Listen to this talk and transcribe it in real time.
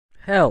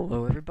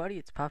Hello everybody,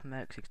 it's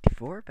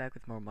Pop-O-Matic64 back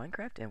with more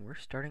Minecraft, and we're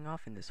starting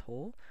off in this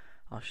hole.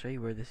 I'll show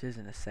you where this is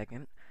in a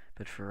second,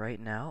 but for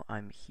right now,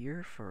 I'm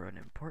here for an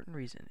important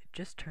reason. It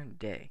just turned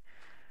day.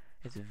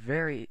 The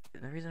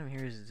reason I'm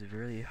here is it's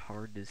really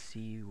hard to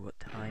see what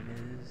time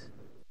it is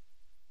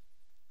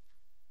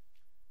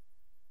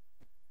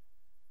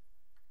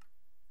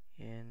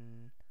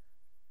in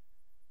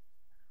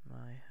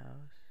my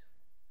house.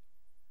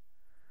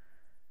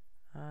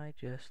 I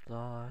just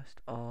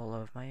lost all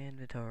of my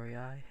inventory.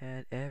 I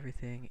had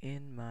everything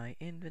in my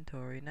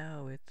inventory,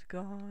 now it's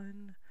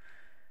gone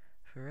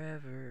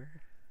forever.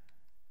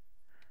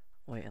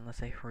 Wait,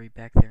 unless I hurry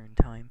back there in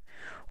time.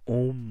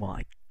 Oh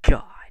my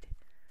god.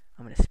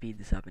 I'm gonna speed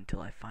this up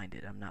until I find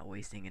it. I'm not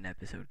wasting an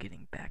episode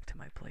getting back to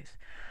my place.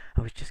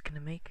 I was just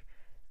gonna make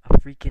a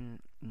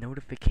freaking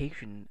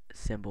notification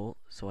symbol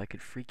so I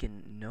could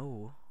freaking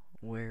know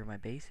where my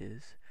base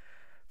is.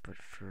 But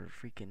for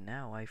freaking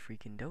now, I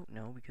freaking don't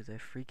know because I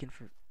freaking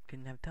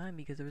didn't have time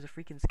because there was a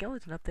freaking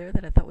skeleton up there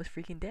that I thought was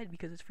freaking dead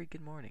because it's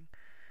freaking morning.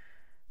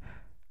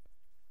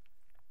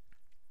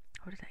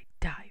 How did I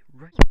die?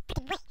 Right.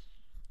 Freaking way.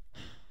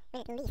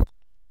 But at least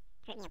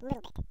hurt me a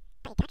little bit.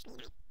 But it touched me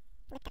and I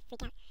flipped the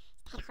freak out.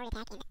 Had a heart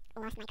attack and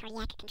lost my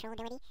cardiac control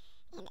ability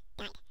and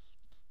died.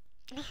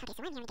 Okay,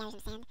 so I'm here to gather some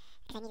sand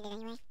because I needed it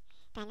anyway.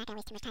 But I'm not gonna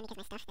waste too much time because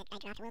my stuff that I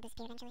dropped will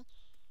disappear eventually.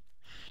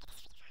 Get this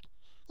freaking frog.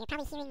 You're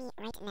probably hearing me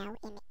right now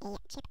in a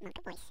chipmunk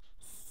voice.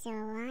 So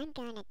I'm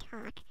gonna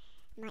talk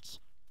much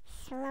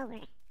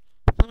slower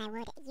than I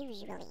would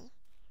usually.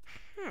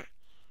 Huh.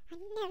 I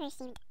never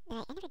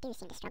do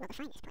seem to struggle to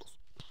find this place,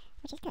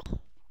 which is good.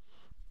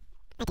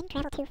 I didn't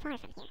travel too far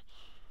from here.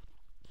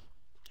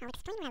 I'll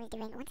explain what I was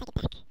doing once I get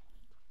back.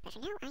 But for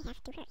now, I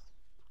have to hurry.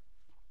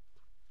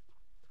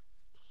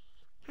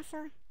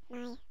 Hustle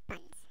my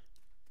buns.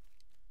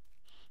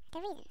 The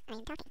reason I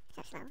am talking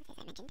so slow, as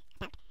I mentioned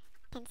about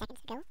 10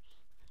 seconds ago,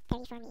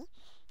 30 for me,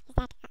 is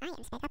that I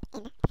am sped up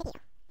in the video,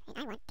 and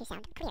I want to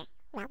sound clear,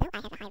 although I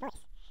have a high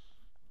voice.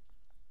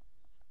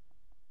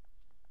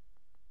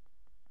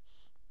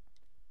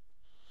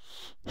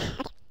 Okay,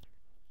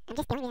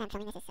 the only reason I'm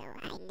filming this is so I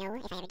know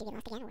if I ever do get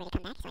lost again where to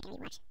come back so I can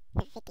rewatch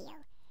the video.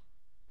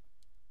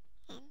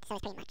 And so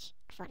it's pretty much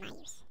for my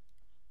use,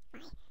 my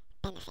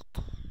benefit.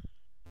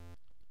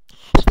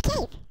 There's the cave!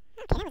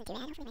 Okay, that wasn't too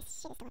bad. Hopefully my shit is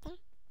still up there.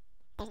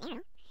 There's an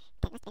arrow.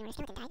 That must have been where a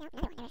skeleton died.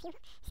 No, another one.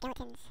 There are a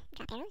few skeletons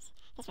drop arrows.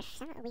 Just for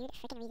some weird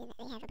freaking reason that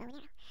they have a bow and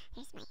arrow.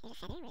 There's a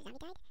feather where a zombie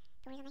died.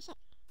 But where's all my shit?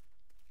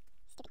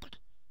 Stupid duck.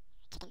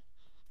 Chicken.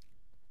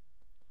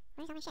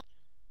 Where's all my shit?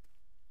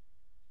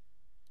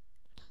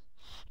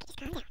 Okay, just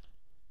calm down.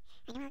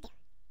 I know what I'll do.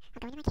 I'll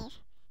go into my cave.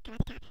 Come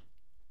out the top.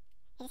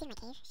 Is this even my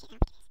cave? Shit,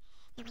 I don't think it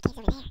is. No, my cave's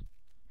over there.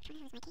 Which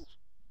one is my cave?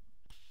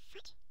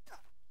 Fudge.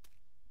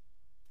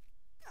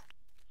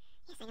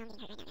 Yes, I know I'm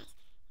getting hurt right now, guys.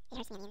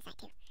 It hurts me on the inside,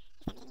 too.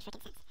 If that made any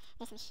freaking sense.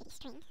 There's some shitty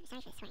string. I'm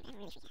sorry for the swearing, but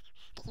I'm really freaking out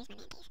now. Okay, here's my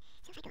man cave.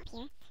 So if I go up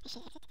here, I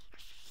should exit.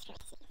 Oh,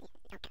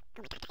 screw it.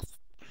 Oh my god, guys.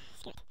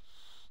 Screw it.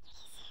 Here it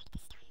is. Get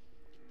this stone.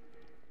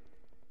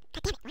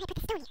 God damn it, why did I put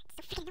the stone here? It's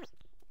so freaking annoying.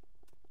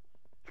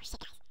 Oh shit,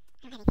 guys.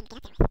 I don't have anything to get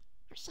up there with.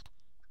 Oh shit.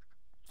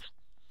 Sorry.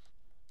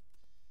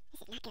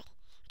 This is not good.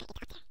 I gotta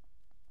get up there.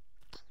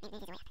 Okay, maybe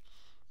there's a way up.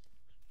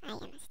 I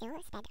am still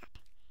sped up.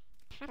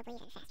 Probably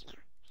even faster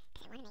now.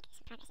 Because I want to make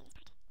some progress in this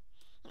part.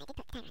 And I did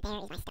put the timer.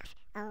 There is my stuff.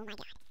 Oh my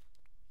god.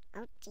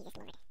 Oh Jesus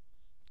Lord.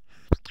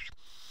 Thank god.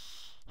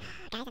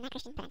 Guys, I'm not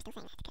Christian, but I'm still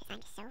saying that because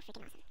I'm so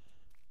freaking awesome.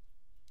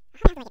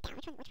 How the hell do I get down?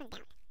 Which one's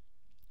down?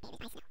 Okay, it was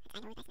by snow. I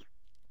know it was by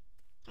snow.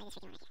 Try this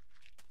freaking one right here.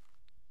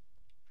 Oh,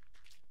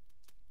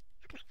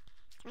 come on.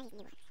 It's one of these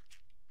new ones.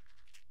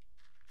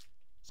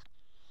 Shit.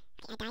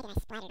 Okay, I died and I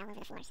splattered all over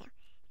the floor, so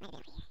might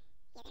have been over here.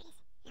 Yeah, there it is.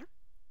 No?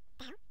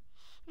 The hell?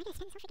 Am I gonna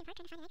spend so freaking hard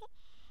trying to find an exit?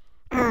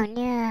 Oh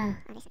no.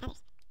 Oh, there's some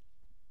feathers.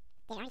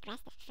 Did it already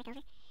grass the frick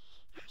over?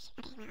 Oh shit.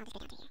 Okay, well, I'll just go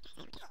down through here, guys.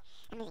 I don't care.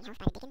 I'm losing health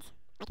by the dickens.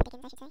 Like the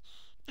dickens, I should say. Oh,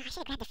 I should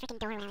have grabbed the frickin'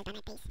 door when I was by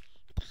my base.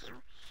 What the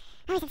hell?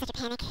 I was in such a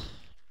panic.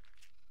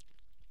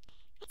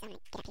 Alright, so I'm gonna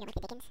get up here like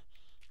the dickens.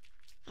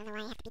 I don't know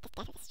why I have to beat this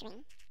death with a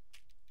string.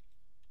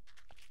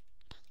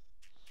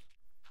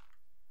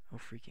 Oh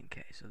freaking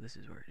K, so this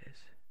is where it is.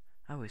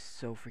 I was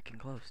so freaking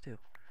close too.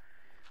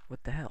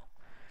 What the hell?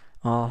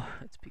 Oh,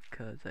 it's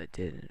because I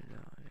didn't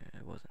know.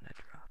 It wasn't a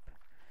drop.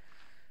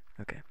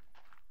 Okay.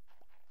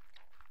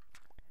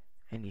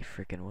 Any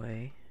freaking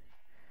way.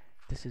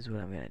 This is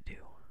what I'm gonna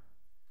do.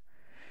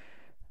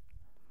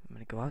 I'm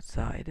gonna go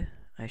outside.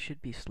 I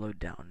should be slowed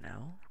down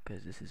now,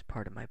 because this is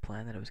part of my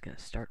plan that I was gonna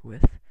start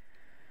with.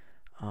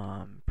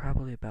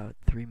 Probably about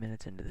 3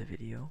 minutes into the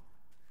video.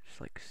 Just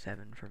like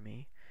 7 for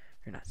me.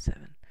 Or not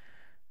 7.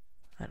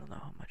 I don't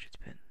know how much it's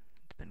been.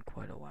 It's been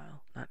quite a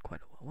while. Not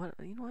quite a while.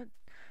 What? You know what?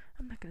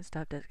 I'm not gonna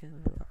stop that.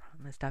 I'm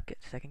gonna stop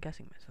second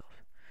guessing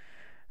myself.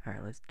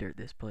 Alright, let's dirt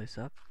this place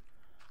up.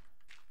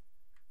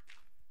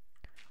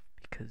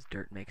 Because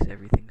dirt makes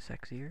everything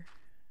sexier.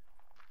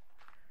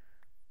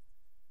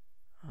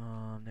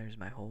 There's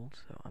my hole,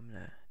 so I'm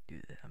gonna do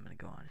this. I'm gonna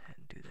go on ahead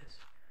and do this.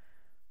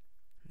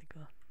 Let me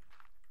go.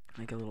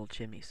 Make a little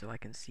chimney so I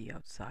can see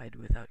outside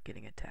without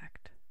getting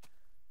attacked.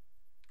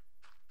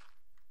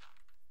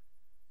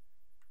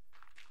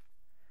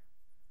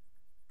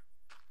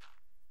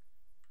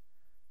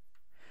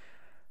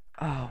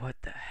 Oh, what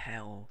the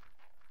hell?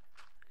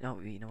 No,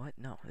 you know what?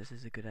 No, this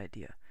is a good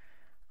idea.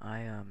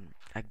 I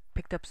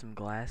picked up some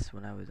glass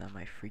when I was on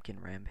my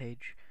freaking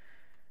rampage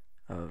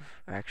of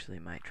actually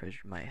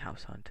my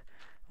house hunt.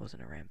 It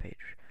wasn't a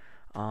rampage.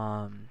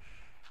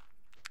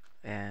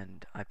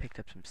 And I picked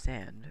up some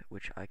sand,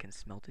 which I can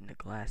smelt into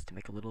glass to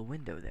make a little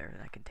window there,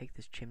 and I can take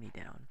this chimney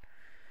down.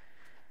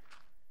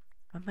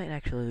 I might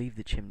actually leave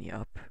the chimney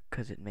up,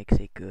 because it makes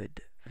a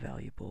good,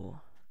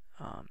 valuable,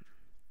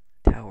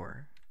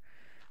 tower.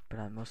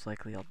 But most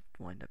likely I'll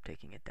wind up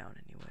taking it down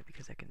anyway,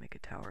 because I can make a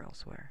tower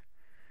elsewhere.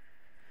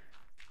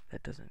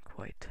 That doesn't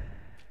quite.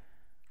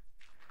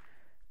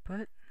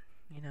 But,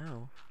 you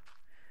know,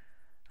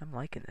 I'm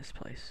liking this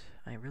place.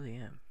 I really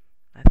am.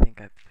 I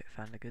think I've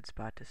found a good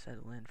spot to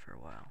settle in for a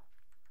while.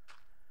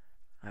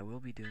 I will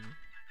be doing...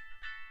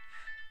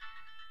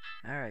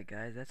 Alright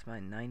guys, that's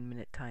my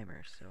 9-minute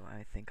timer, so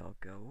I think I'll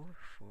go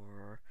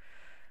for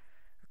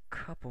a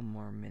couple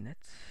more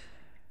minutes.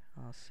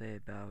 I'll say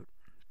about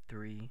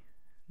 3,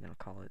 then I'll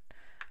call it.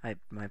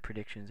 My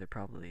predictions are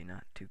probably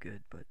not too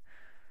good, but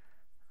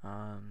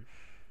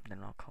then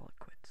I'll call it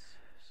quits.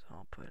 So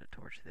I'll put a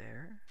torch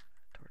there,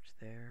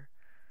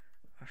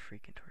 a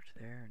freaking torch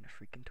there, and a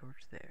freaking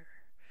torch there.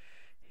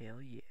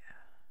 Hell yeah.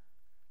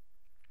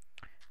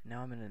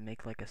 Now I'm gonna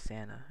make like a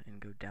Santa and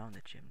go down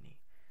the chimney.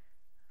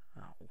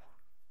 Oh.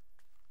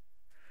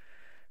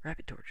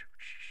 Rapid torch.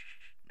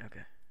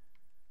 Okay.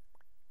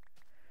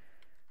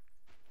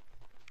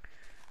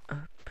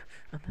 Up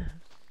on the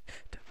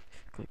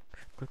click,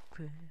 click,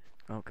 click.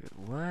 Okay,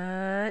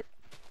 what?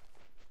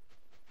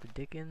 The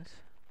Dickens?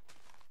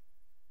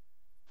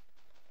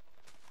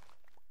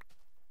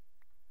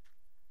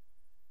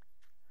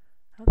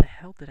 How the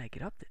hell did I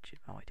get up the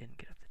chimney? Oh, I didn't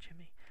get up the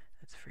chimney.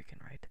 That's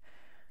freaking right.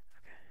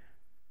 Okay.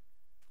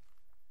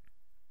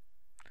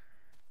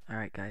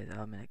 Alright guys,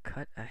 I'm gonna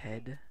cut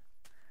ahead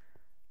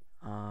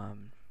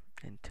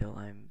until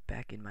I'm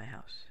back in my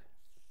house.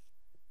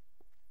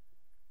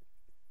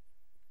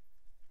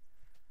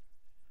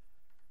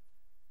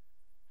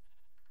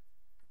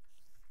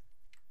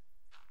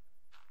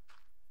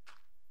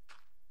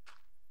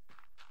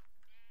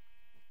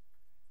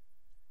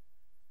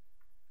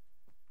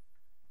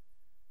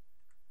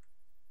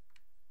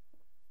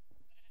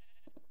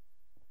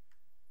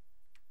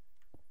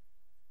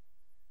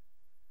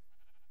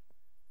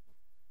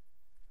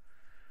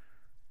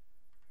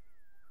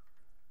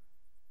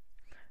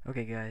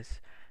 Okay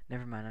guys,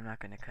 never mind, I'm not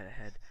gonna cut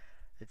ahead.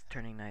 It's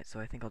turning night, so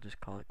I think I'll just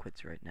call it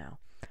quits right now.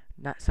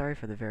 Not sorry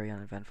for the very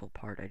uneventful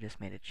part, I just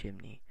made a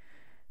chimney.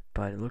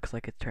 But it looks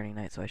like it's turning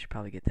night, so I should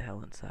probably get the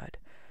hell inside.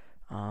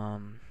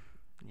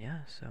 Yeah,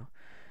 so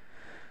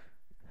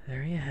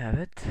there you have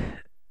it.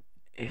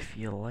 If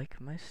you like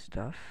my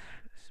stuff,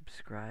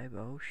 subscribe.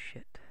 Oh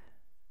shit.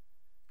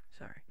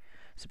 Sorry.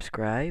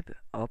 Subscribe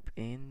up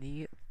in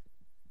the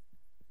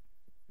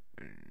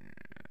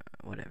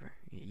whatever.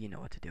 You know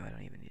what to do. I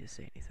don't even need to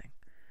say anything.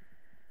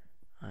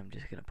 I'm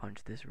just gonna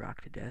punch this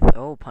rock to death.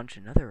 Oh, punch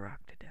another rock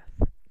to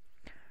death.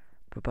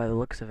 But by the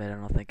looks of it, I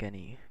don't think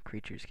any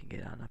creatures can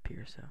get on up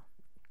here, so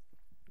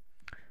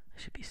I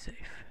should be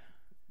safe.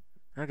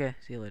 Okay,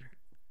 see you later.